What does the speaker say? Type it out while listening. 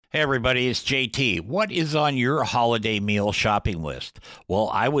Hey everybody, it's JT. What is on your holiday meal shopping list? Well,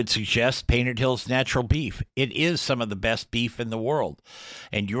 I would suggest Painted Hills Natural Beef. It is some of the best beef in the world,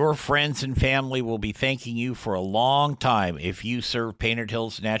 and your friends and family will be thanking you for a long time if you serve Painted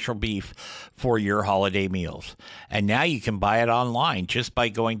Hills Natural Beef for your holiday meals. And now you can buy it online just by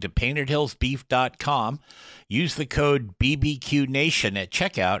going to paintedhillsbeef.com. Use the code BBQ Nation at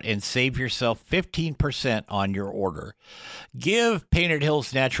checkout and save yourself 15% on your order. Give Painted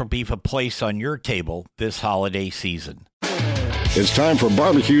Hills Natural Beef a place on your table this holiday season. It's time for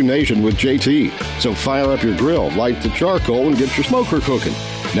Barbecue Nation with JT. So fire up your grill, light the charcoal, and get your smoker cooking.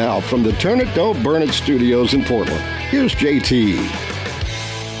 Now, from the Turn It, Don't Burn It studios in Portland, here's JT.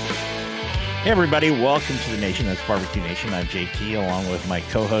 Hey everybody, welcome to the Nation. That's Barbecue Nation. I'm JT, along with my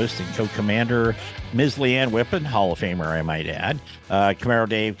co-host and co-commander, Ms. Leanne Whippen, Hall of Famer, I might add. Camaro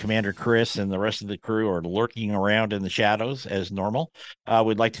Dave, Commander Chris, and the rest of the crew are lurking around in the shadows as normal.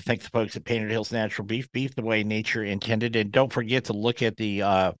 We'd like to thank the folks at Painted Hills Natural Beef, beef the way nature intended. And don't forget to look at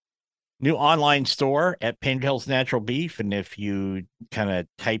the new online store at Painted Hills Natural Beef. And if you kind of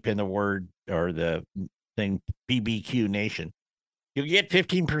type in the word or the thing BBQ Nation, you'll get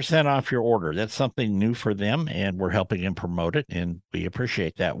 15% off your order. That's something new for them, and we're helping them promote it, and we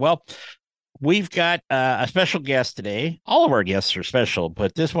appreciate that. Well, we've got a special guest today. All of our guests are special,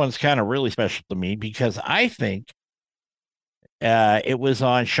 but this one's kind of really special to me because I think it was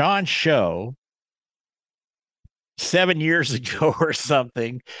on Shawn's show 7 years ago or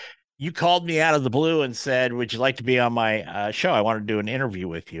something. You called me out of the blue and said, would you like to be on my show? I want to do an interview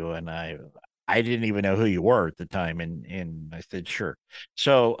with you. And I didn't even know who you were at the time. And I said, sure.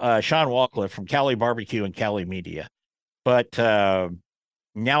 So Shawn Walchef from Cali BBQ and Cali Media. But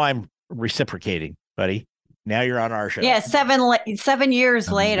now I'm reciprocating, buddy. Now you're on our show. Yeah, 7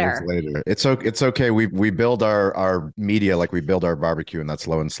 years later. It's okay. We build our media like we build our barbecue, and that's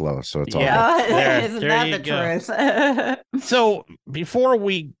low and slow. So it's all good. Isn't that the truth? So before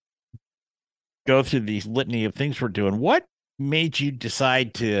we go through these litany of things we're doing, what made you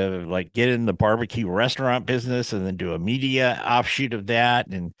decide to like get in the barbecue restaurant business and then do a media offshoot of that?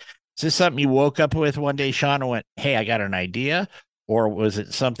 And is this something you woke up with one day, Shawn, and went, hey, I got an idea? Or was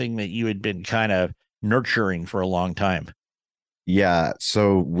it something that you had been kind of nurturing for a long time? Yeah,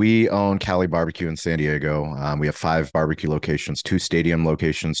 so we own Cali BBQ in San Diego. We have 5 barbecue locations, 2 stadium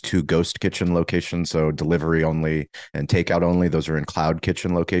locations, 2 ghost kitchen locations, so delivery only and takeout only. Those are in cloud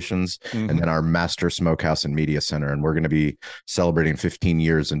kitchen locations. And then our master smokehouse and media center. And we're going to be celebrating 15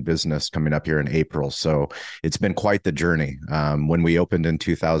 years in business coming up here in April. So it's been quite the journey. When we opened in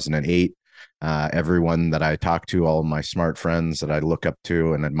 2008, everyone that I talk to, all of my smart friends that I look up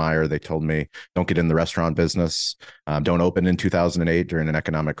to and admire, they told me, don't get in the restaurant business. Don't open in 2008 during an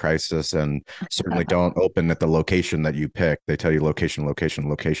economic crisis, and certainly don't open at the location that you pick. They tell you location, location,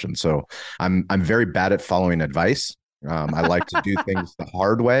 location. So I'm very bad at following advice. I like to do things the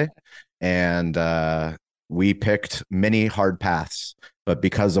hard way. And we picked many hard paths. But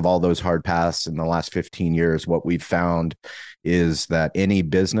because of all those hard paths in the last 15 years, what we've found is that any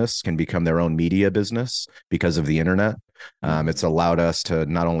business can become their own media business because of the internet. It's allowed us to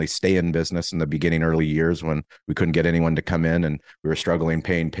not only stay in business in the beginning early years when we couldn't get anyone to come in and we were struggling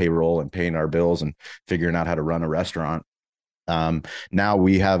paying payroll and paying our bills and figuring out how to run a restaurant. Now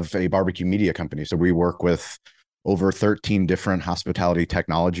we have a barbecue media company. So we work with over 13 different hospitality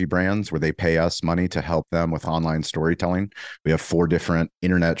technology brands where they pay us money to help them with online storytelling. We have 4 different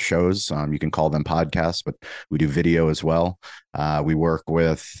internet shows. You can call them podcasts, but we do video as well. We work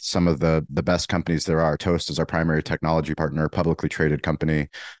with some of the best companies there are. Toast is our primary technology partner, publicly traded company.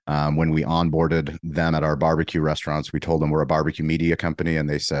 When we onboarded them at our barbecue restaurants, we told them we're a barbecue media company, and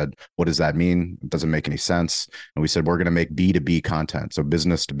they said, what does that mean? It doesn't make any sense. And we said, we're going to make B2B content, so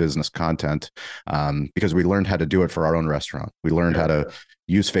business to business content, because we learned how to do it for our own restaurant. We learned how to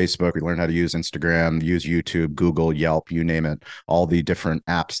use Facebook. We learned how to use Instagram, use YouTube, Google, Yelp, you name it, all the different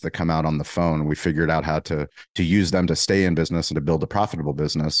apps that come out on the phone. We figured out how to use them to stay in business and to build a profitable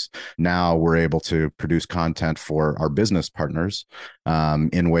business. Now we're able to produce content for our business partners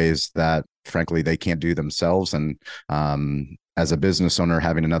in ways that, frankly, they can't do themselves. And as a business owner,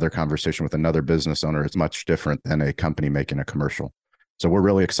 having another conversation with another business owner is much different than a company making a commercial. So we're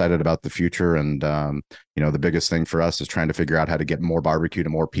really excited about the future. And, the biggest thing for us is trying to figure out how to get more barbecue to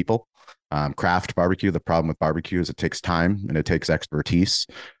more people. Craft barbecue, the problem with barbecue is it takes time and it takes expertise.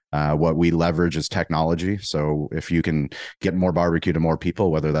 What we leverage is technology. So if you can get more barbecue to more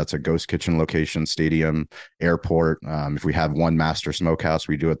people, whether that's a ghost kitchen location, stadium, airport, if we have one master smokehouse,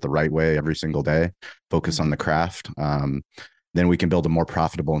 we do it the right way every single day, focus on the craft. Then we can build a more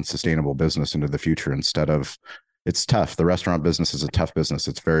profitable and sustainable business into the future instead of It's tough. The restaurant business is a tough business.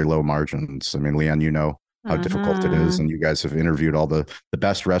 It's very low margins. I mean, Leanne, you know how difficult it is, and you guys have interviewed all the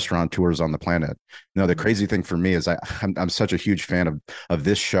best restaurateurs on the planet. The crazy thing for me is I'm such a huge fan of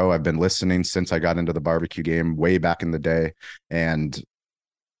this show. I've been listening since I got into the barbecue game way back in the day, and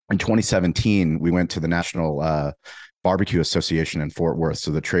in 2017 we went to the National Barbecue Association in Fort Worth, so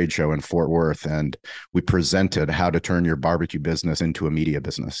the trade show in Fort Worth, and we presented how to turn your barbecue business into a media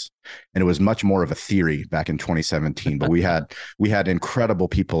business. And it was much more of a theory back in 2017, but we had incredible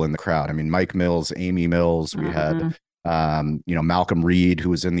people in the crowd. I mean, Mike Mills, Amy Mills, we had Malcolm Reed,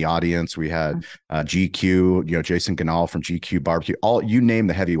 who was in the audience. We had GQ, Jason Ganal from GQ Barbecue. All, you name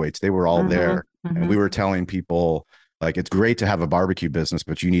the heavyweights, they were all there. And we were telling people, like, it's great to have a barbecue business,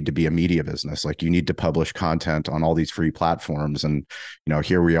 but you need to be a media business. Like, you need to publish content on all these free platforms. And,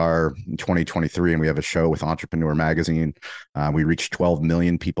 here we are in 2023, and we have a show with Entrepreneur Magazine. We reached 12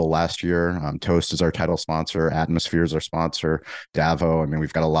 million people last year. Toast is our title sponsor. Atmosphere is our sponsor. Davo. I mean,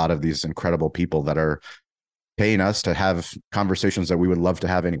 we've got a lot of these incredible people that are paying us to have conversations that we would love to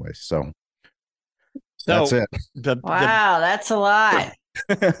have anyways. So that's it. Wow, that's a lot.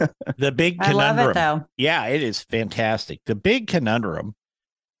 The big conundrum. I love it, though. Yeah, it is fantastic. The big conundrum,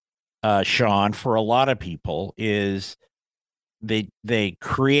 Shawn, for a lot of people is they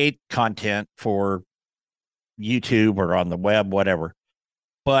create content for YouTube or on the web, whatever,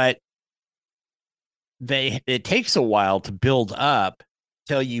 but it takes a while to build up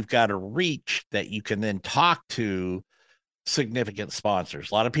till you've got a reach that you can then talk to significant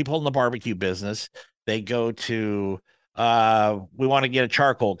sponsors. A lot of people in the barbecue business, they go to we want to get a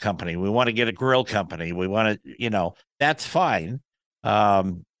charcoal company, we want to get a grill company, we want to, that's fine.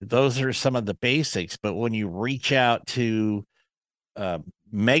 Those are some of the basics, but when you reach out to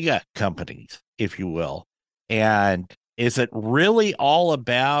mega companies, if you will, and is it really all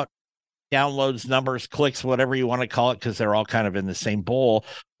about downloads, numbers, clicks, whatever you want to call it, because they're all kind of in the same bowl,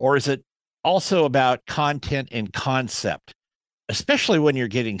 or is it also about content and concept, especially when you're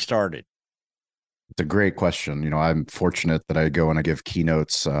getting started? It's a great question. I'm fortunate that I go and I give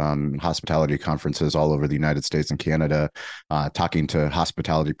keynotes, hospitality conferences all over the United States and Canada, talking to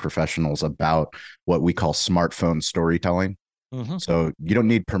hospitality professionals about what we call smartphone storytelling. So you don't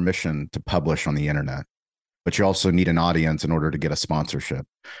need permission to publish on the internet, but you also need an audience in order to get a sponsorship.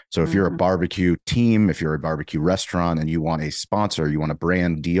 So if you're a barbecue team, if you're a barbecue restaurant and you want a sponsor, you want a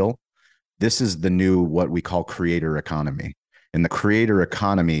brand deal, this is the new, what we call, creator economy. And the creator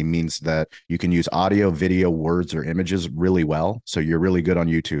economy means that you can use audio, video, words, or images really well. So you're really good on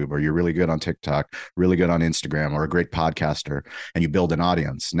YouTube, or you're really good on TikTok, really good on Instagram, or a great podcaster, and you build an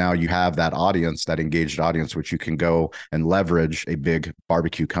audience. Now you have that audience, that engaged audience, which you can go and leverage a big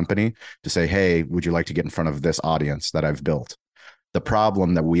barbecue company to say, hey, would you like to get in front of this audience that I've built? The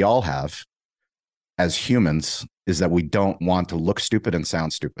problem that we all have as humans is that we don't want to look stupid and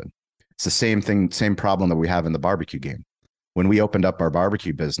sound stupid. It's the same problem that we have in the barbecue game. When we opened up our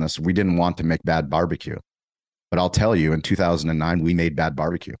barbecue business, we didn't want to make bad barbecue. But I'll tell you, in 2009, we made bad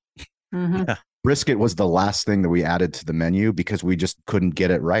barbecue. Brisket was the last thing that we added to the menu because we just couldn't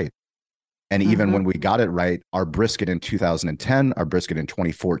get it right. And even when we got it right, our brisket in 2010, our brisket in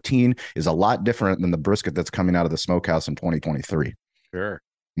 2014 is a lot different than the brisket that's coming out of the smokehouse in 2023. Sure.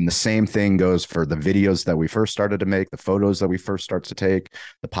 And the same thing goes for the videos that we first started to make, the photos that we first started to take,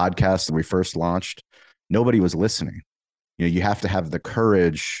 the podcasts that we first launched. Nobody was listening. You have to have the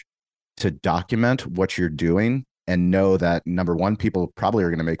courage to document what you're doing and know that, number one, people probably are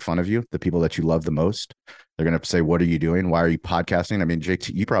going to make fun of you, the people that you love the most. They're going to say, what are you doing? Why are you podcasting? I mean,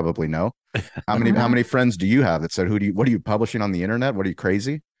 JT, you probably know. How many friends do you have that said, what are you publishing on the internet? What are you,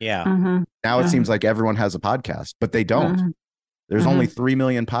 crazy? Yeah. Now it seems like everyone has a podcast, but they don't. There's only 3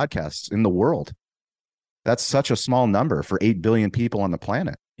 million podcasts in the world. That's such a small number for 8 billion people on the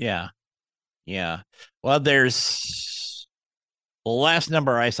planet. Yeah. Yeah. Well, the last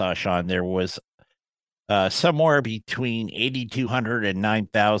number I saw, Shawn, there was somewhere between 8,200 and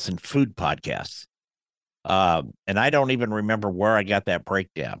 9,000 food podcasts. And I don't even remember where I got that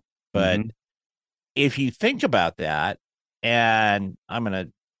breakdown. But if you think about that, and I'm going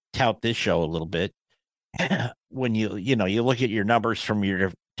to tout this show a little bit, when you look at your numbers from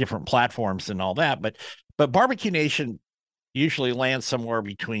your different platforms and all that, but Barbecue Nation usually lands somewhere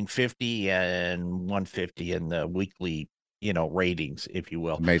between 50 and 150 in the weekly ratings, if you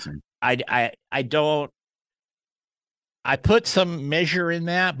will. Amazing. I put some measure in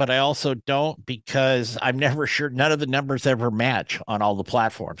that, but I also don't, because I'm never sure. None of the numbers ever match on all the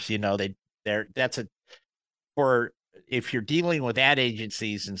platforms. For if you're dealing with ad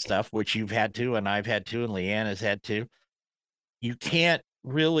agencies and stuff, which you've had to, and I've had to, and Leanne has had to, you can't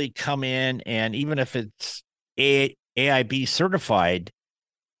really come in, and even if it's AIB certified,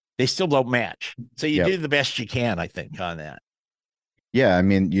 they still don't match. So you Yep. do the best you can, I think, on that. Yeah, I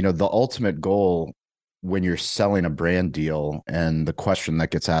mean, the ultimate goal when you're selling a brand deal, and the question that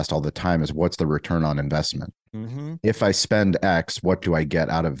gets asked all the time is, what's the return on investment? Mm-hmm. If I spend X, what do I get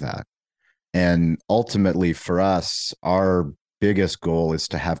out of that? And ultimately, for us, our biggest goal is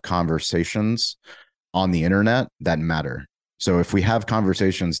to have conversations on the internet that matter. So if we have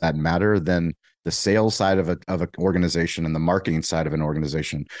conversations that matter, then the sales side of an organization and the marketing side of an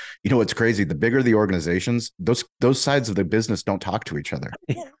organization, what's crazy, the bigger the organizations, those sides of the business don't talk to each other.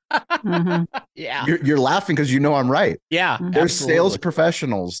 Mhm. Yeah. You're laughing because I'm right. Yeah. Mhm. There's Absolutely. sales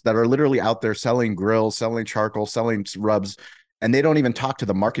professionals that are literally out there selling grills, selling charcoal, selling rubs, and they don't even talk to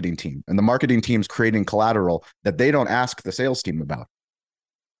the marketing team. And the marketing team's creating collateral that they don't ask the sales team about.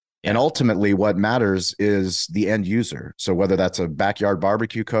 And ultimately, what matters is the end user. So whether that's a backyard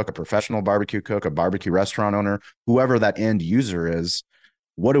barbecue cook, a professional barbecue cook, a barbecue restaurant owner, whoever that end user is,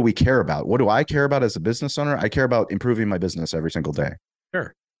 what do we care about? What do I care about as a business owner? I care about improving my business every single day.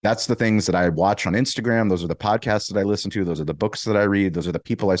 Sure. That's the things that I watch on Instagram. Those are the podcasts that I listen to. Those are the books that I read. Those are the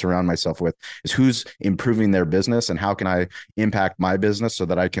people I surround myself with, is who's improving their business and how can I impact my business so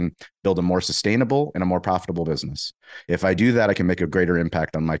that I can build a more sustainable and a more profitable business. If I do that, I can make a greater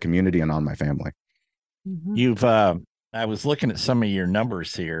impact on my community and on my family. You've, I was looking at some of your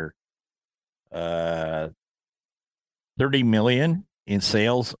numbers here. 30 million in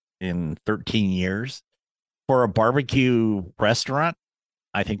sales in 13 years for a barbecue restaurant.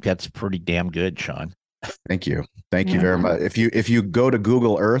 I think that's pretty damn good, Shawn. Thank you. Thank you very much. If you go to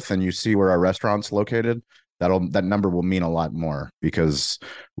Google Earth and you see where our restaurant's located, that number will mean a lot more, because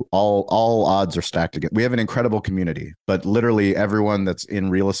all odds are stacked against. We have an incredible community, but literally everyone that's in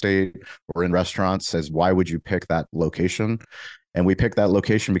real estate or in restaurants says, why would you pick that location? And we picked that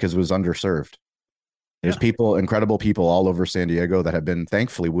location because it was underserved. There's incredible people all over San Diego that have been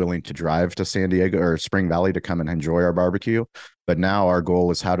thankfully willing to drive to San Diego or Spring Valley to come and enjoy our barbecue. But now our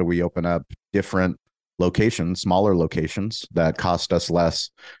goal is, how do we open up different locations, smaller locations that cost us less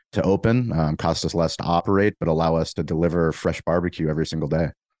to open, cost us less to operate, but allow us to deliver fresh barbecue every single day.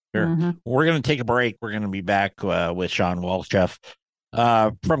 Sure. We're going to take a break. We're going to be back with Shawn Walchef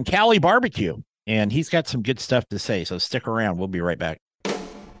from Cali Barbecue, and he's got some good stuff to say. So stick around. We'll be right back.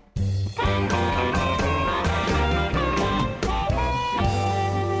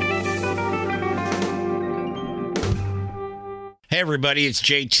 Hey everybody, it's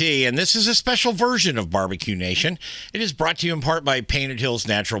JT, and this is a special version of Barbecue Nation. It is brought to you in part by Painted Hills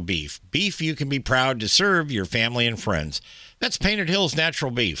Natural Beef. Beef you can be proud to serve your family and friends. That's Painted Hills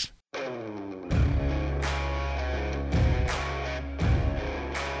Natural Beef.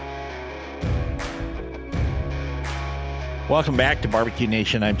 Welcome back to Barbecue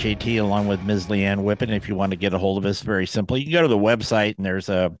Nation. I'm JT, along with Ms. Leanne Whippen. If you want to get a hold of us, very simply, you can go to the website, and there's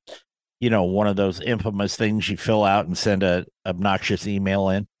a one of those infamous things you fill out and send a obnoxious email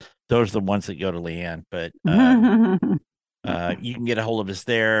in. Those are the ones that go to Leanne, but you can get a hold of us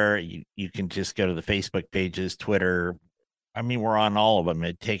there. You can just go to the Facebook pages, Twitter. I mean, we're on all of them.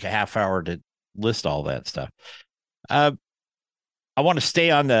 It'd take a half hour to list all that stuff. I want to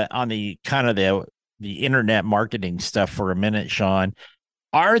stay on the kind of the internet marketing stuff for a minute, Shawn.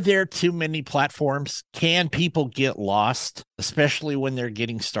 Are there too many platforms? Can people get lost, especially when they're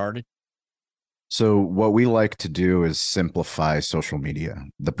getting started? So what we like to do is simplify social media.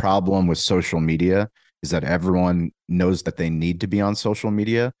 The problem with social media is that everyone knows that they need to be on social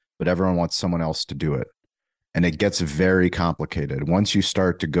media, but everyone wants someone else to do it. And it gets very complicated. Once you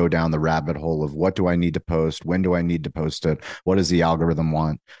start to go down the rabbit hole of what do I need to post? When do I need to post it? What does the algorithm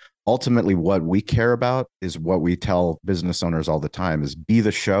want? Ultimately, what we care about is what we tell business owners all the time is, be the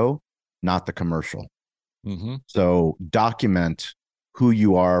show, not the commercial. Mm-hmm. So document who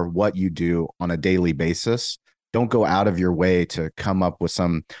you are, what you do on a daily basis. Don't go out of your way to come up with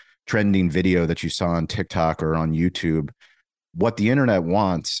some trending video that you saw on TikTok or on YouTube. What the internet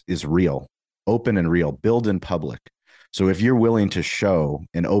wants is real, open and real, build in public. So if you're willing to show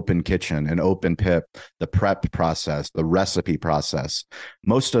an open kitchen, an open pit, the prep process, the recipe process,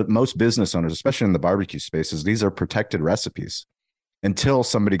 most business owners, especially in the barbecue spaces, these are protected recipes until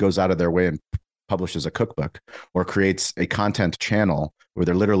somebody goes out of their way and publishes a cookbook or creates a content channel where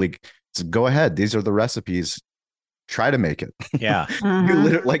they're literally, go ahead, these are the recipes, try to make it. Yeah.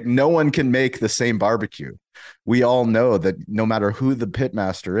 Like no one can make the same barbecue. We all know that no matter who the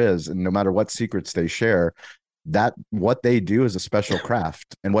pitmaster is and no matter what secrets they share, that what they do is a special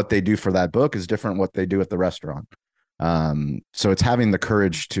craft, and what they do for that book is different what they do at the restaurant. So it's having the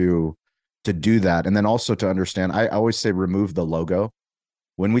courage to do that, and then also to understand, I always say, remove the logo.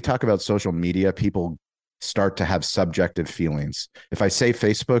 When we talk about social media, people start to have subjective feelings. If I say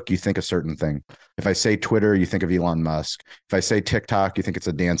Facebook, you think a certain thing. If I say Twitter, you think of Elon Musk. If I say TikTok, you think it's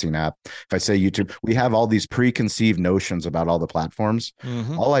a dancing app. If I say YouTube, we have all these preconceived notions about all the platforms.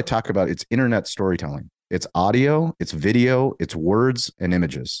 Mm-hmm. All I talk about, it's internet storytelling. It's audio, it's video, it's words and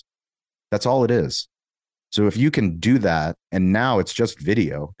images. That's all it is. So if you can do that, and now it's just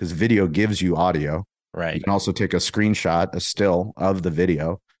video, because video gives you audio. Right. You can also take a screenshot, a still of the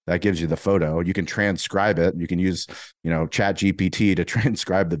video that gives you the photo. You can transcribe it. You can use, Chat GPT to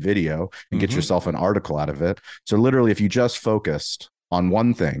transcribe the video and get yourself an article out of it. So literally, if you just focused on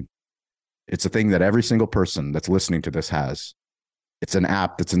one thing, it's a thing that every single person that's listening to this has. It's an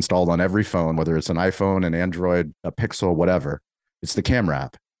app that's installed on every phone, whether it's an iPhone, an Android, a Pixel, whatever. It's the camera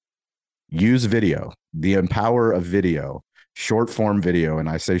app. Use video, the power of video, short form video. And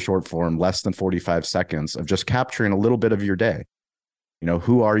I say short form, less than 45 seconds of just capturing a little bit of your day.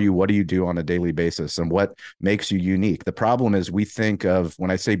 Who are you? What do you do on a daily basis? And what makes you unique? The problem is we think of, when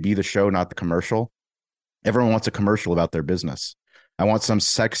I say be the show, not the commercial, everyone wants a commercial about their business. I want some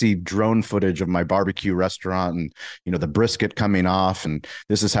sexy drone footage of my barbecue restaurant and, the brisket coming off. And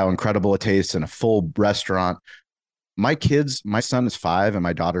this is how incredible it tastes in a full restaurant. My kids, my son is 5 and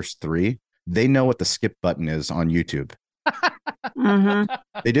my daughter's 3. They know what the skip button is on YouTube.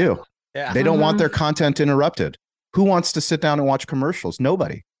 They do. Yeah. They don't want their content interrupted. Who wants to sit down and watch commercials?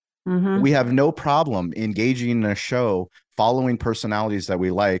 Nobody. We have no problem engaging in a show, following personalities that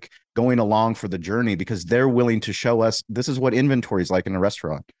we like, going along for the journey, because they're willing to show us this is what inventory is like in a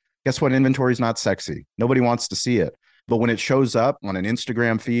restaurant. Guess what? Inventory is not sexy. Nobody wants to see it. But when it shows up on an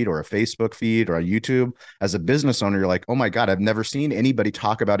Instagram feed or a Facebook feed or a YouTube, as a business owner, you're like, oh my God, I've never seen anybody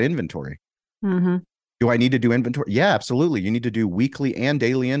talk about inventory. Do I need to do inventory? Yeah, absolutely. You need to do weekly and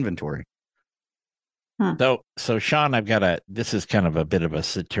daily inventory. So Shawn, this is kind of a bit of a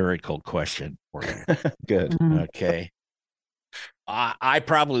satirical question for you. Good. Okay. I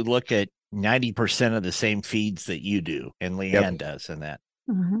probably look at 90% of the same feeds that you do, and Leanne does, and that.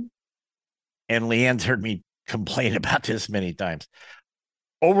 And Leanne's heard me complain about this many times.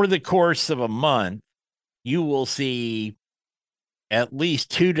 Over the course of a month, you will see at least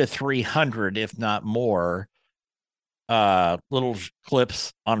 200 to 300, if not more, little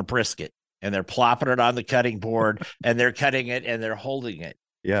clips on a brisket, and they're plopping it on the cutting board and they're cutting it and they're holding it.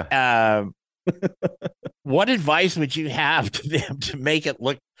 Yeah. What advice would you have to them to make it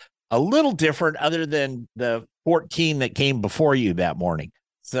look a little different, other than the 14 that came before you that morning?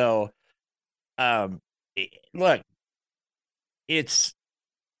 So, look, it's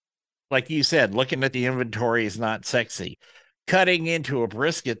like you said, looking at the inventory is not sexy. Cutting into a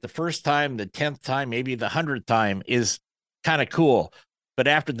brisket the first time, the 10th time, maybe the 100th time is kind of cool. But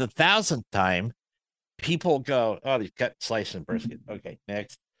after the 1,000th time, people go, oh, they cut slice and brisket. Okay,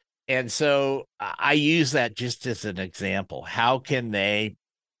 next. And so I use that just as an example. How can they,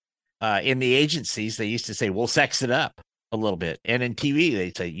 in the agencies, they used to say, we'll sex it up a little bit. And in TV,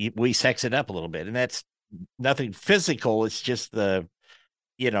 they say, we sex it up a little bit. And that's nothing physical. It's just the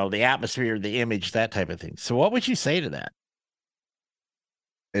atmosphere, the image, that type of thing. So what would you say to that?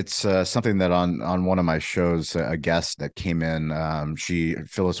 It's something that on one of my shows, a guest that came in,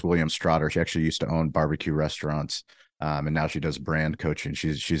 Phyllis Williams Strotter, she actually used to own barbecue restaurants. And now she does brand coaching.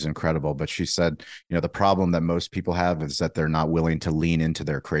 She's incredible. But she said, the problem that most people have is that they're not willing to lean into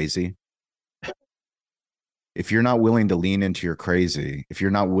their crazy. If you're not willing to lean into your crazy, if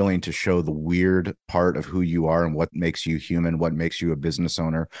you're not willing to show the weird part of who you are and what makes you human, what makes you a business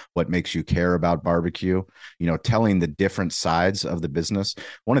owner, what makes you care about barbecue, telling the different sides of the business.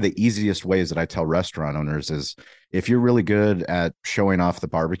 One of the easiest ways that I tell restaurant owners is, if you're really good at showing off the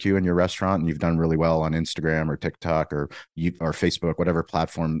barbecue in your restaurant and you've done really well on Instagram or TikTok or Facebook, whatever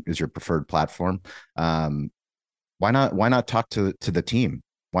platform is your preferred platform, why not talk to the team?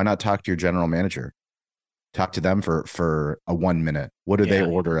 Why not talk to your general manager? Talk to them for a 1 minute. What do they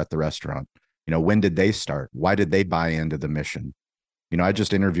order at the restaurant? When did they start? Why did they buy into the mission? I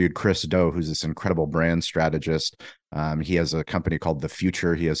just interviewed Chris Doe, who's this incredible brand strategist. He has a company called The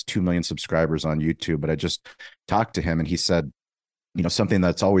Future. He has 2 million subscribers on YouTube, but I just talked to him and he said, something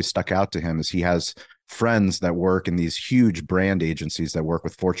that's always stuck out to him is he has friends that work in these huge brand agencies that work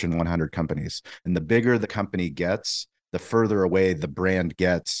with Fortune 100 companies. And the bigger the company gets, the further away the brand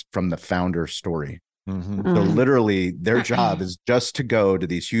gets from the founder story. So literally their job is just to go to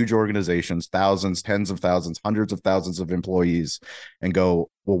these huge organizations, thousands, tens of thousands, hundreds of thousands of employees, and go,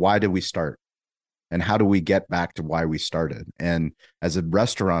 well, why did we start? And how do we get back to why we started? And as a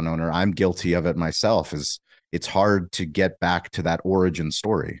restaurant owner, I'm guilty of it myself. It's hard to get back to that origin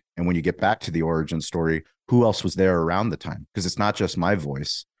story. And when you get back to the origin story, who else was there around the time? Because it's not just my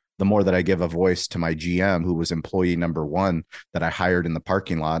voice. the more that I give a voice to my GM, who was employee number one that I hired in the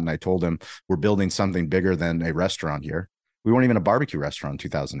parking lot. And I told him, we're building something bigger than a restaurant here. We weren't even a barbecue restaurant in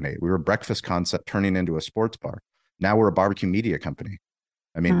 2008. We were a breakfast concept turning into a sports bar. Now we're a barbecue media company.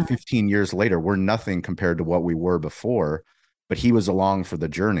 I mean, 15 years later, we're nothing compared to what we were before, but he was along for the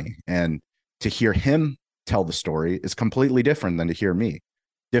journey. And to hear him tell the story is completely different than to hear me.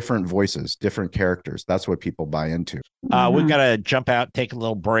 Different voices, different characters. That's what people buy into. We've got to jump out, take a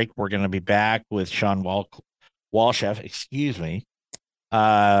little break. We're going to be back with Shawn Walchef, excuse me,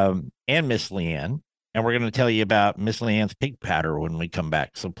 and Miss Leanne. And we're going to tell you about Miss Leanne's pig powder when we come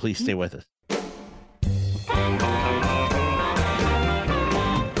back. So please stay with us.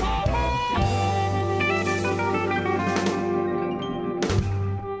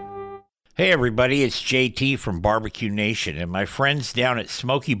 Hey, everybody, it's JT from Barbecue Nation, and my friends down at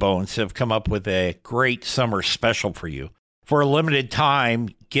Smoky Bones have come up with a great summer special for you. For a limited time,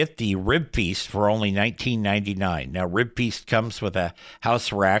 get the Rib Feast for only $19.99. Now, Rib Feast comes with a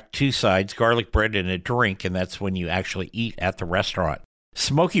house rack, 2 sides, garlic bread, and a drink, and that's when you actually eat at the restaurant.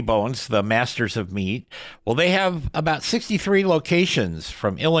 Smoky Bones, the masters of meat, well, they have about 63 locations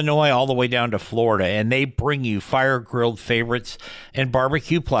from Illinois all the way down to Florida, and they bring you fire-grilled favorites and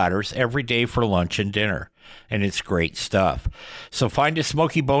barbecue platters every day for lunch and dinner. And it's great stuff. So find a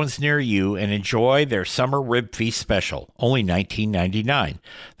Smoky Bones near you and enjoy their Summer Rib Feast special, only $19.99.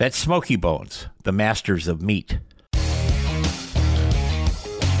 That's Smoky Bones, the masters of meat.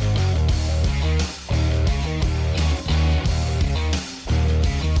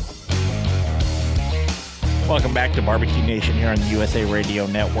 Welcome back to Barbecue Nation here on the USA Radio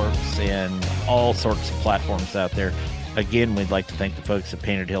Networks and all sorts of platforms out there. Again, we'd like to thank the folks at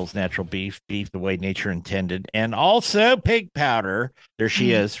Painted Hills Natural Beef the way nature intended, and also pig powder. There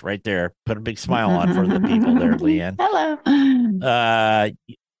she is, right there. Put a big smile on for the people there, Leanne. Hello.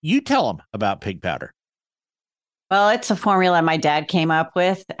 You tell them about pig powder. Well, it's a formula my dad came up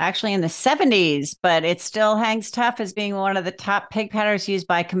with actually in the 70s, but it still hangs tough as being one of the top pig powders used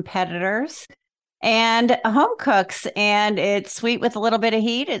by competitors and home cooks, and it's sweet with a little bit of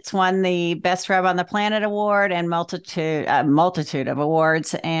heat. It's won the Best Rub on the Planet Award and multitude of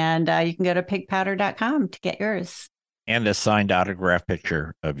awards, and you can go to pigpowder.com to get yours. And a signed autograph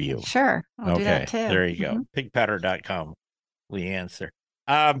picture of you. Sure, I'll do that too. There you go. Pigpowder.com. Leanne's there.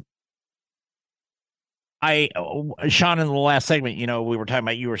 Shawn, in the last segment, we were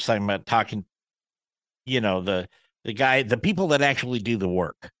talking about, the people that actually do the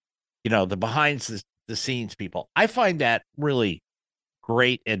work. The behind the scenes people. I find that really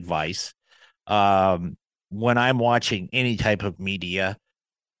great advice. When I'm watching any type of media,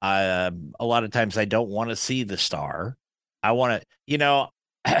 a lot of times I don't want to see the star. I want to,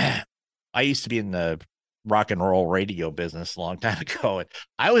 I used to be in the rock and roll radio business a long time ago, and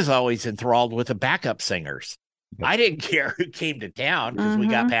I was always enthralled with the backup singers. I didn't care who came to town because we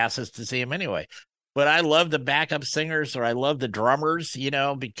got passes to see them anyway. But I love the backup singers, or I love the drummers,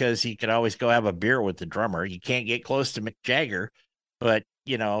 because you could always go have a beer with the drummer. You can't get close to Mick Jagger, but,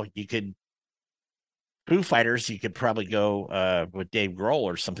 you could, Foo Fighters, you could probably go with Dave Grohl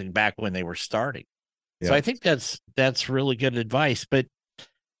or something back when they were starting. Yeah. So I think that's really good advice. But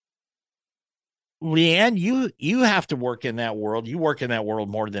Leanne, you have to work in that world. You work in that world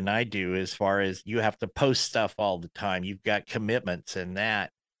more than I do, as far as you have to post stuff all the time. You've got commitments and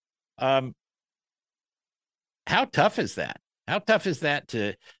that. How tough is that? How tough is that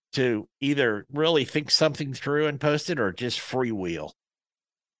to either really think something through and post it, or just freewheel?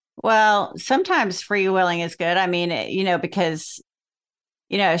 Well, sometimes freewheeling is good. I mean, because,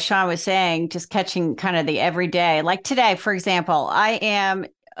 as Shawn was saying, just catching kind of the everyday. Like today, for example, I am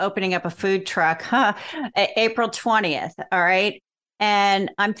opening up a food truck, April 20th. All right. And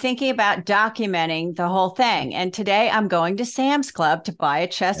I'm thinking about documenting the whole thing. And today I'm going to Sam's Club to buy a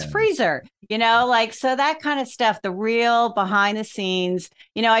chest freezer, so that kind of stuff, the real behind the scenes,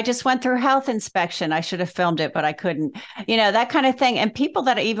 I just went through health inspection. I should have filmed it, but I couldn't, that kind of thing. And people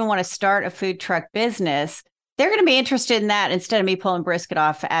that even want to start a food truck business, they're going to be interested in that instead of me pulling brisket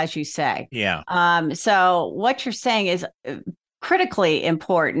off, as you say. Yeah. So what you're saying is critically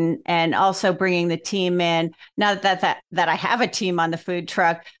important, and also bringing the team in. Not that I have a team on the food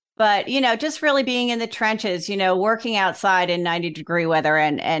truck, but just really being in the trenches, working outside in 90-degree weather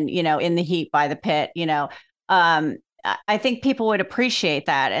and in the heat by the pit. I think people would appreciate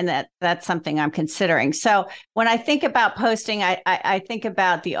that, and that's something I'm considering. So when I think about posting, I think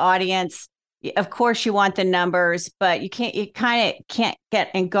about the audience. Of course, you want the numbers, but you kind of can't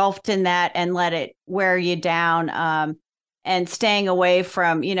get engulfed in that and let it wear you down. And staying away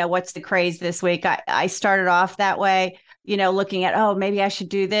from, what's the craze this week. I started off that way, looking at, oh, maybe I should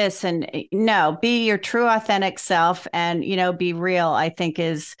do this. And no, be your true authentic self and, be real, I think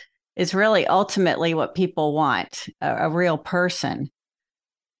is really ultimately what people want, a real person.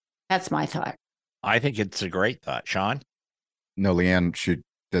 That's my thought. I think it's a great thought. Shawn? No, Leanne,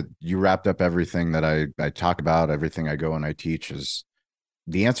 that you wrapped up everything that I talk about, everything I go and I teach is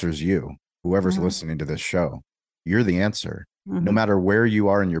the answer is you, whoever's listening to this show. You're the answer. No matter where you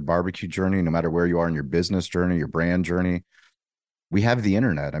are in your barbecue journey, no matter where you are in your business journey, your brand journey, we have the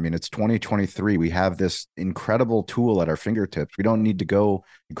internet. I mean, it's 2023. We have this incredible tool at our fingertips. We don't need to go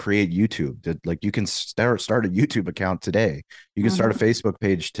and create YouTube. Like, you can start a YouTube account today. You can start a Facebook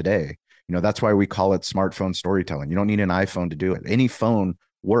page today. That's why we call it smartphone storytelling. You don't need an iPhone to do it. Any phone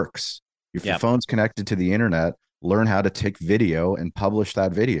works. If your phone's connected to the internet, learn how to take video and publish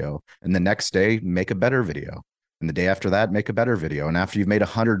that video. And the next day, make a better video. And the day after that, make a better video. And after you've made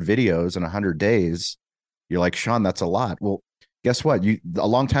 100 videos in 100 days, you're like, Shawn, that's a lot. Well, guess what? A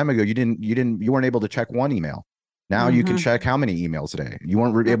long time ago, you weren't able to check one email. Now you can check how many emails a day. You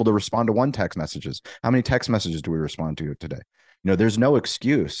weren't able to respond to one text messages. How many text messages do we respond to today? There's no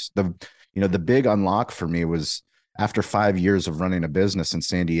excuse. The big unlock for me was after 5 years of running a business in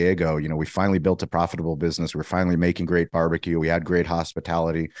San Diego. We finally built a profitable business. We're finally making great barbecue. We had great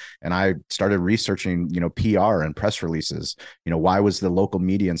hospitality. And I started researching, PR and press releases. Why was the local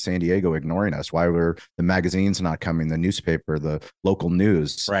media in San Diego ignoring us? Why were the magazines not coming, the newspaper, the local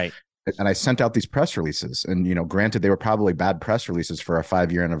news? Right. And I sent out these press releases. And, granted, they were probably bad press releases for our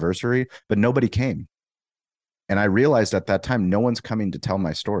 5-year anniversary, but nobody came. And I realized at that time, no one's coming to tell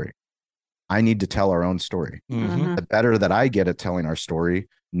my story. I need to tell our own story. The better that I get at telling our story,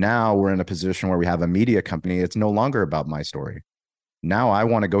 now we're in a position where we have a media company. It's no longer about my story. Now I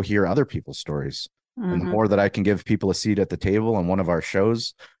want to go hear other people's stories. And the more that I can give people a seat at the table on one of our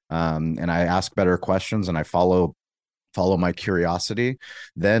shows, and I ask better questions and I follow my curiosity,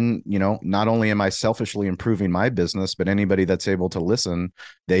 then, not only am I selfishly improving my business, but anybody that's able to listen,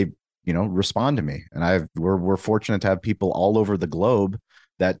 they, respond to me. And we're fortunate to have people all over the globe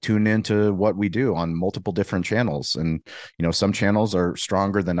that tune into what we do on multiple different channels. And, some channels are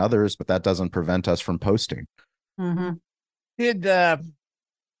stronger than others, but that doesn't prevent us from posting. I'll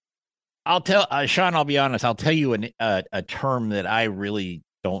tell Shawn, I'll be honest, I'll tell you a term that I really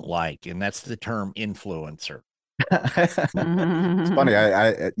don't like, and that's the term influencer. It's funny.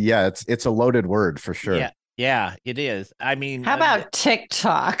 It's a loaded word for sure. Yeah, it is. I mean, how about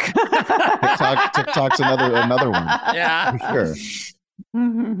TikTok? TikTok's another one. Yeah, for sure.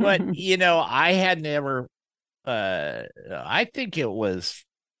 But I had never. I think it was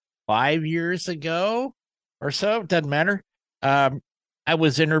 5 years ago or so. Doesn't matter. I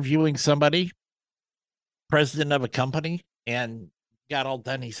was interviewing somebody, president of a company, and got all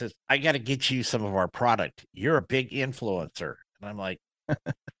done. He says, "I got to get you some of our product. You're a big influencer." And I'm like,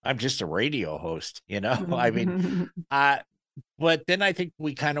 "I'm just a radio host, I mean, but then I think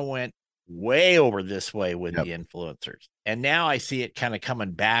we kind of went way over this way with the influencers. And now I see it kind of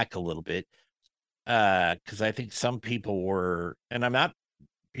coming back a little bit. Because I think some people were, and I'm not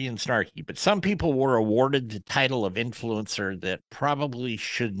being snarky, but some people were awarded the title of influencer that probably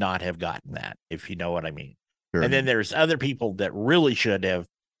should not have gotten that, if you know what I mean. Sure. And then there's other people that really should have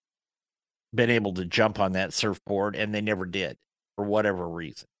been able to jump on that surfboard, and they never did for whatever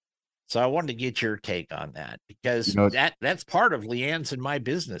reason. So I wanted to get your take on that, because that's part of Leanne's and my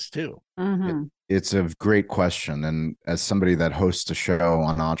business too. It's a great question. And as somebody that hosts a show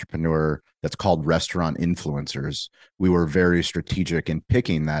on Entrepreneur that's called Restaurant Influencers, we were very strategic in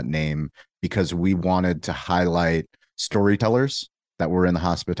picking that name because we wanted to highlight storytellers that were in the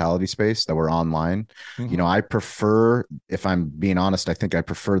hospitality space, that were online. I prefer, if I'm being honest, I think I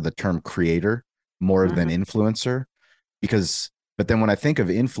prefer the term creator more than influencer, but then when I think of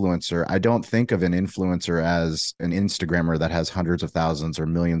influencer, I don't think of an influencer as an Instagrammer that has hundreds of thousands or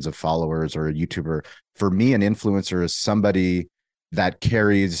millions of followers, or a YouTuber. For me, an influencer is somebody that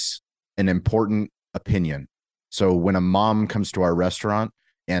carries an important opinion. So when a mom comes to our restaurant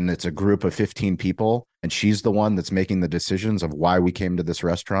and it's a group of 15 people, and she's the one that's making the decisions of why we came to this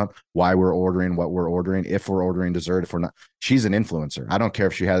restaurant, why we're ordering what we're ordering, if we're ordering dessert, if we're not, she's an influencer. I don't care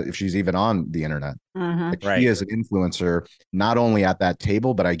if she's even on the internet. She is an influencer, not only at that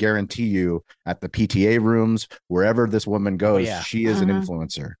table, but I guarantee you at the PTA rooms, wherever this woman goes, she is an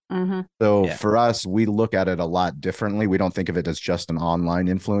influencer. So for us, we look at it a lot differently. We don't think of it as just an online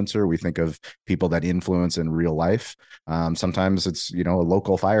influencer. We think of people that influence in real life. Sometimes it's, a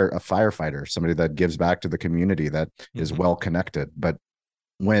local firefighter, somebody that gives back to the community, that is well connected. But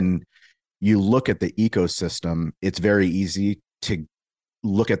when you look at the ecosystem, it's very easy to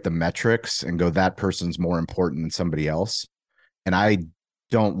look at the metrics and go, that person's more important than somebody else. And I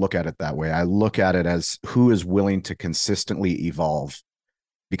don't look at it that way. I look at it as who is willing to consistently evolve,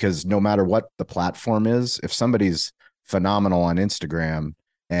 because no matter what the platform is, if somebody's phenomenal on Instagram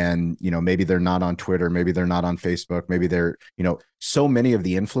and, maybe they're not on Twitter, maybe they're not on Facebook, maybe they're, so many of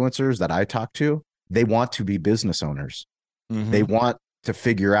the influencers that I talk to, they want to be business owners. Mm-hmm. They want to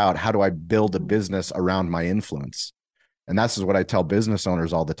figure out, how do I build a business around my influence? And that's what I tell business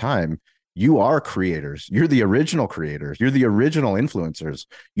owners all the time. You are creators. You're the original creators. You're the original influencers.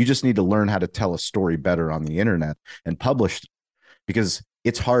 You just need to learn how to tell a story better on the internet and publish, because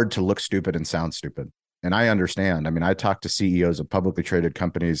it's hard to look stupid and sound stupid. And I understand. I mean, I talk to CEOs of publicly traded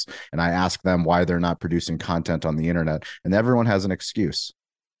companies and I ask them why they're not producing content on the internet, and everyone has an excuse.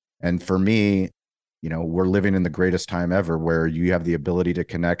 And for me, we're living in the greatest time ever, where you have the ability to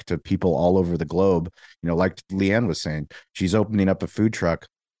connect to people all over the globe. Like Leanne was saying, she's opening up a food truck.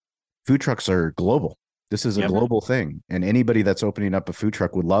 Food trucks are global. This is a global thing. And anybody that's opening up a food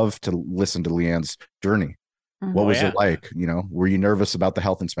truck would love to listen to Leanne's journey. What was it like? Were you nervous about the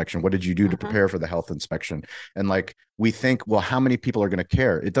health inspection? What did you do to prepare for the health inspection? And like, we think, well, how many people are going to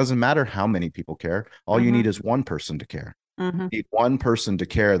care? It doesn't matter how many people care. All you need is one person to care. You need one person to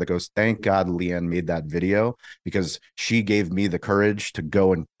care that goes, thank God Leanne made that video, because she gave me the courage to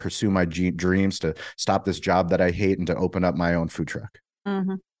go and pursue my dreams, to stop this job that I hate, and to open up my own food truck.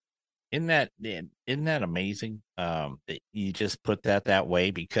 Isn't that amazing that you just put that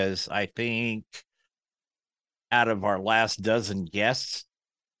way? Because I think out of our last dozen guests,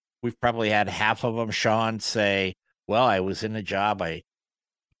 we've probably had half of them, Shawn, say, well, I was in a job I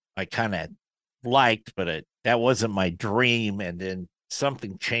kind of liked, but that wasn't my dream. And then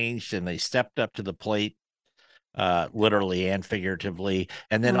something changed and they stepped up to the plate, literally and figuratively.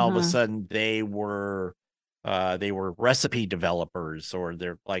 And then all of a sudden they were recipe developers, or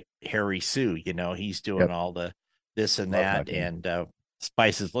they're like Harry Sue, he's doing all the this and that and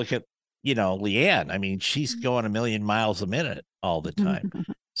spices. Look at, Leanne. I mean, she's going 1,000,000 miles a minute all the time.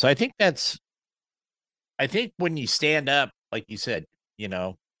 So I think when you stand up, like you said,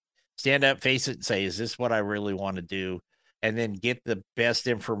 stand up, face it, and say, is this what I really want to do? And then get the best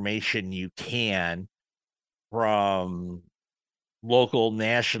information you can from local,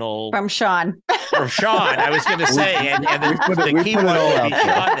 national. From Shawn. I was going to say, and the key one will be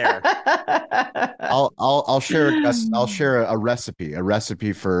Shawn there. I'll share a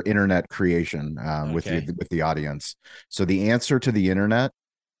recipe for internet creation with the audience. So the answer to the internet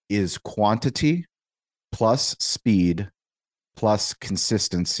is quantity plus speed plus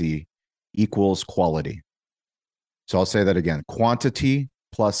consistency equals quality. So I'll say that again: quantity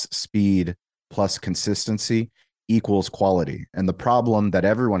plus speed plus consistency equals quality. And the problem that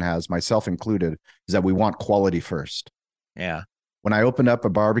everyone has, myself included, is that we want quality first. Yeah. When I opened up a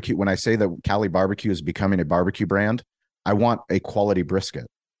barbecue, when I say that Cali barbecue is becoming a barbecue brand, I want a quality brisket.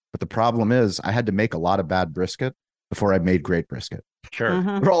 But the problem is I had to make a lot of bad brisket before I made great brisket. Sure.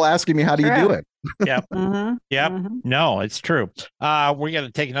 They're all asking me, how do you do it? Yep. Yep. No, it's true. We're going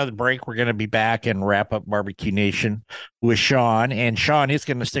to take another break. We're going to be back and wrap up Barbecue Nation with Shawn. And Shawn is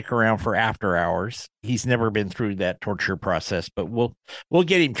going to stick around for after hours. He's never been through that torture process, but we'll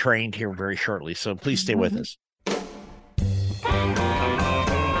get him trained here very shortly. So please stay with us.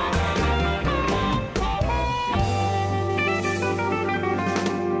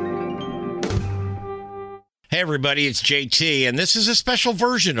 Hey everybody, it's JT, and this is a special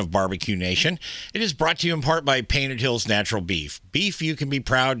version of Barbecue Nation. It is brought to you in part by Painted Hills Natural Beef. Beef you can be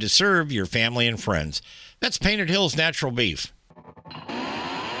proud to serve your family and friends. That's Painted Hills Natural Beef.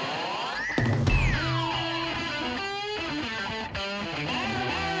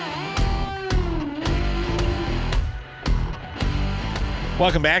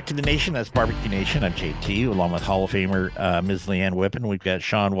 Welcome back to the Nation. That's Barbecue Nation. I'm JT, along with Hall of Famer Ms. Leanne Whippen. We've got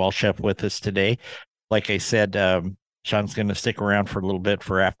Shawn Walchef with us today. Like I said, Shawn's going to stick around for a little bit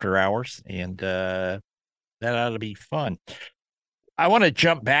for after hours, and that ought to be fun. I want to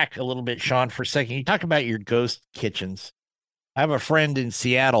jump back a little bit, Shawn, for a second. You talk about your ghost kitchens. I have a friend in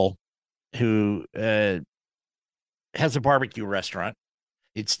Seattle who has a barbecue restaurant.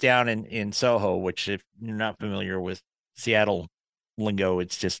 It's down in Soho, which, if you're not familiar with Seattle lingo,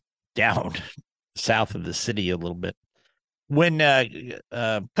 it's just down south of the city a little bit. When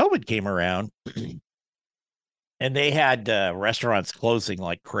COVID came around, and they had restaurants closing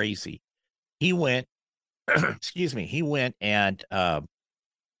like crazy, he went, he went and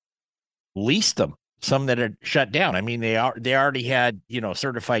leased them, some that had shut down. I mean, they already had,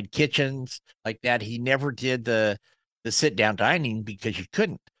 certified kitchens like that. He never did the sit down dining because you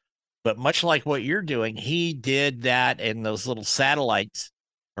couldn't. But much like what you're doing, he did that in those little satellites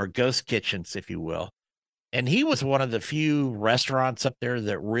or ghost kitchens, if you will. And he was one of the few restaurants up there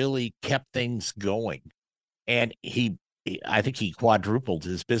that really kept things going. And I think he quadrupled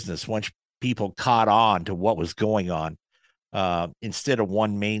his business once people caught on to what was going on. Instead of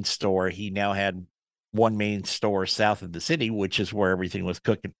one main store, he now had one main store south of the city, which is where everything was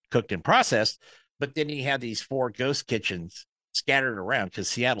cooked and processed. But then he had these 4 ghost kitchens scattered around because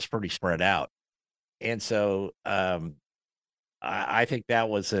Seattle's pretty spread out. And so I think that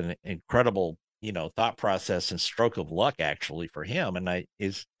was an incredible, thought process and stroke of luck actually for him. And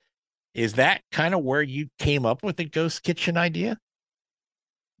is that kind of where you came up with the ghost kitchen idea?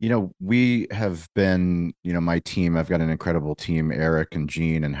 We have been, my team, I've got an incredible team, Eric and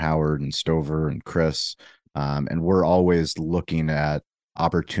Gene and Howard and Stover and Chris. And we're always looking at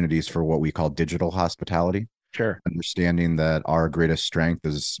opportunities for what we call digital hospitality. Sure. Understanding that our greatest strength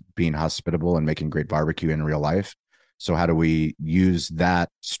is being hospitable and making great barbecue in real life. So how do we use that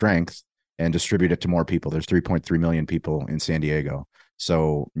strength and distribute it to more people? There's 3.3 million people in San Diego.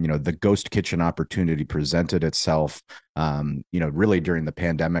 So, the ghost kitchen opportunity presented itself, really during the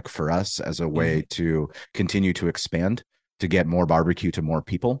pandemic for us as a way to continue to expand, to get more barbecue to more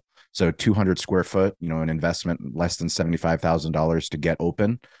people. So 200 square foot, an investment less than $75,000 to get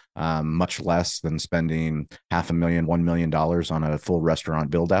open, much less than spending $500,000, $1 million on a full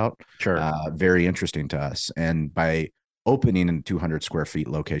restaurant build out. Sure. Very interesting to us. And by opening in 200 square feet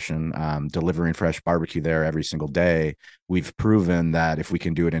location, delivering fresh barbecue there every single day, we've proven that if we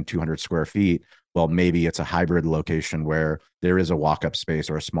can do it in 200 square feet, well, maybe it's a hybrid location where there is a walk-up space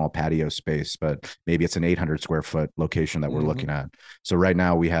or a small patio space, but maybe it's an 800 square foot location that we're looking at. So right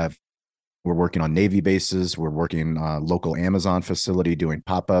now we're working on Navy bases. We're working local Amazon facility doing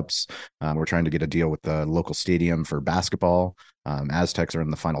pop-ups. We're trying to get a deal with the local stadium for basketball. Aztecs are in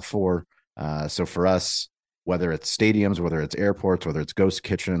the Final Four. So for us, whether it's stadiums, whether it's airports, whether it's ghost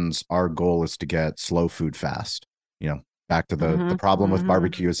kitchens, our goal is to get slow food fast. Back to the problem with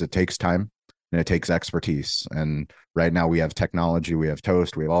barbecue is it takes time and it takes expertise. And right now we have technology, we have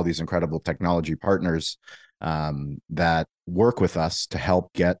Toast, we have all these incredible technology partners that work with us to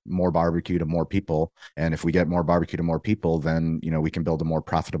help get more barbecue to more people. And if we get more barbecue to more people, then, we can build a more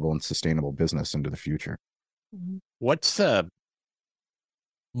profitable and sustainable business into the future. What's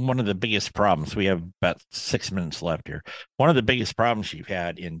one of the biggest problems? We have about 6 minutes left here. One of the biggest problems you've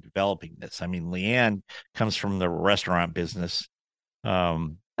had in developing this. I mean, Leanne comes from the restaurant business.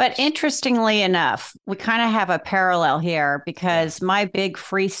 But interestingly enough, we kind of have a parallel here because my big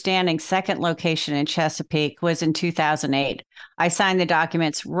freestanding second location in Chesapeake was in 2008. I signed the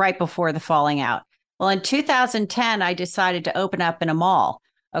documents right before the falling out. Well, in 2010, I decided to open up in a mall.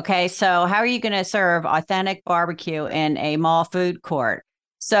 Okay, so how are you going to serve authentic barbecue in a mall food court?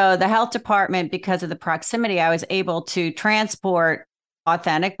 So the health department, because of the proximity, I was able to transport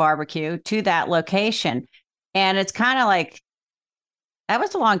authentic barbecue to that location. And it's kind of like, that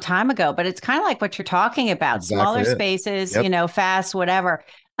was a long time ago, but it's kind of like what you're talking about. Exactly Smaller it. spaces, Yep. fast, whatever.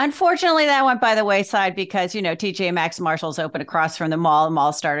 Unfortunately, that went by the wayside because, TJ Maxx Marshall's open across from the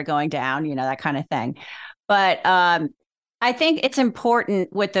mall started going down, that kind of thing. But I think it's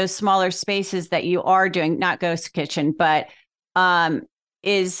important with those smaller spaces that you are doing, not ghost kitchen, but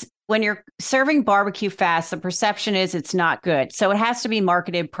is when you're serving barbecue fast, the perception is it's not good. So it has to be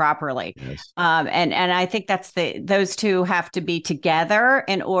marketed properly. Yes. And I think those two have to be together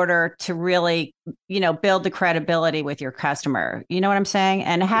in order to really, build the credibility with your customer. You know what I'm saying?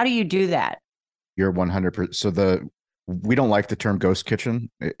 And how do you do that? You're 100%. So we don't like the term ghost kitchen.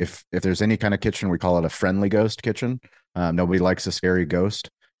 If there's any kind of kitchen, we call it a friendly ghost kitchen. Nobody likes a scary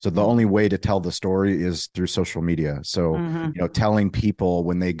ghost. So the only way to tell the story is through social media. So, telling people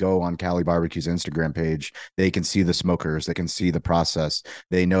when they go on Cali Barbecue's Instagram page, they can see the smokers, they can see the process.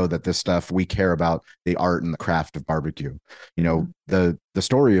 They know that this stuff, we care about the art and the craft of barbecue. The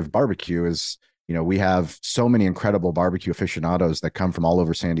story of barbecue is, we have so many incredible barbecue aficionados that come from all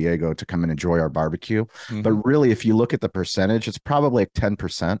over San Diego to come and enjoy our barbecue. But really, if you look at the percentage, it's probably like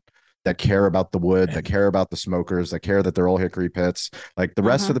 10% that care about the wood, that care about the smokers, that care that they're all hickory pits. Like the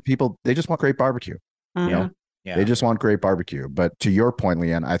rest of the people, they just want great barbecue. Yeah. They just want great barbecue. But to your point,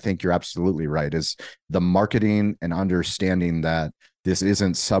 Leanne, I think you're absolutely right. Is the marketing and understanding that this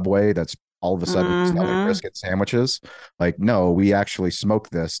isn't Subway that's all of a sudden selling brisket sandwiches. Like, no, we actually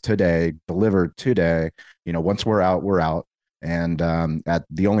smoked this today, delivered today. Once we're out, we're out. And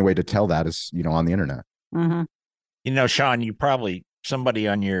the only way to tell that is, on the internet. Shawn, somebody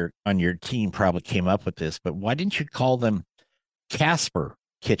on your team probably came up with this, but why didn't you call them Casper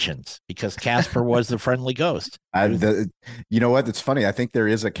kitchens because Casper was the friendly ghost. You know what? It's funny. I think there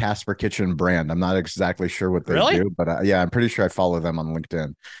is a Casper Kitchen brand. I'm not exactly sure what they do, but yeah, I'm pretty sure I follow them on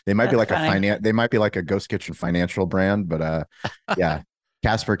LinkedIn. They might be like they might be like a Ghost Kitchen financial brand, but yeah,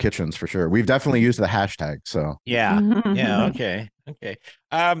 Casper Kitchens for sure. We've definitely used the hashtag. So yeah. Okay.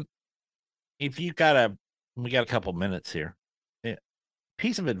 If we got a couple minutes here.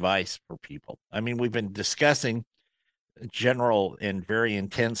 Piece of advice for people. I mean, we've been discussing general and very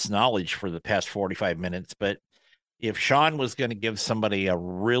intense knowledge for the past 45 minutes, but if Shawn was going to give somebody a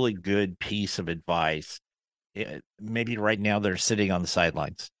really good piece of advice, maybe right now they're sitting on the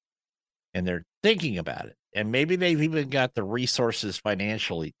sidelines and they're thinking about it, and maybe they've even got the resources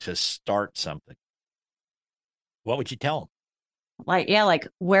financially to start something, what would you tell them? Like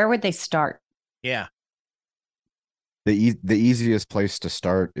where would they start? Yeah. The easiest place to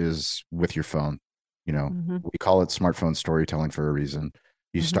start is with your phone. You know, we call it smartphone storytelling for a reason.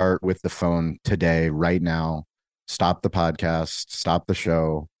 You start with the phone today, right now. Stop the podcast, stop the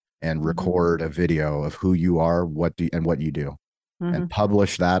show, and record a video of who you are, what you do, and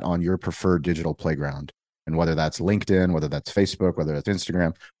publish that on your preferred digital playground. And whether that's LinkedIn, whether that's Facebook, whether that's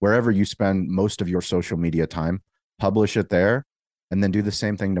Instagram, wherever you spend most of your social media time, publish it there, and then do the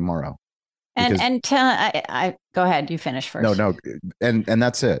same thing tomorrow. And I go ahead. You finish first. No. And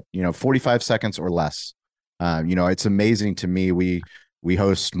that's it. 45 seconds or less. It's amazing to me. We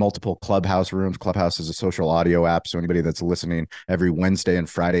host multiple Clubhouse rooms. Clubhouse is a social audio app. So anybody that's listening every Wednesday and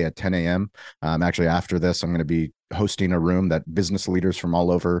Friday at 10 a.m. Actually, after this, I'm going to be hosting a room that business leaders from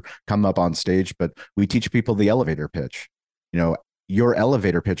all over come up on stage. But we teach people the elevator pitch. Your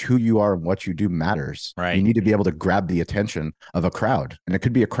elevator pitch, who you are and what you do matters. Right. You need to be able to grab the attention of a crowd. And it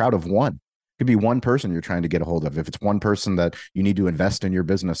could be a crowd of one. Could be one person you're trying to get a hold of. If it's one person that you need to invest in your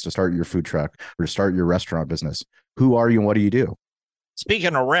business to start your food truck or to start your restaurant business, who are you and what do you do?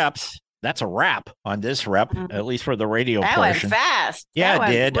 Speaking of reps, that's a wrap on this rep, at least for the radio portion. That went fast. Yeah,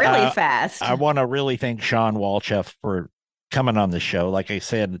 it did. Really fast. I want to really thank Shawn Walchef for coming on the show. Like I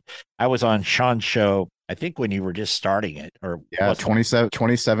said, I was on Shawn's show, I think when you were just starting it, or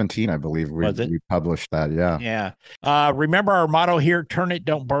 2017, I believe we published that. Yeah. Remember our motto here: turn it,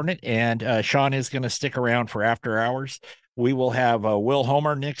 don't burn it. And Shawn is going to stick around for after hours. We will have Will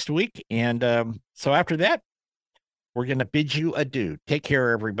Homer next week. And so after that, we're going to bid you adieu. Take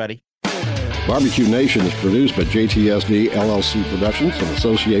care, everybody. BBQ Nation is produced by JTSD LLC Productions in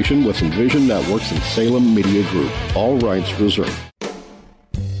association with Envision Networks and Salem Media Group. All rights reserved.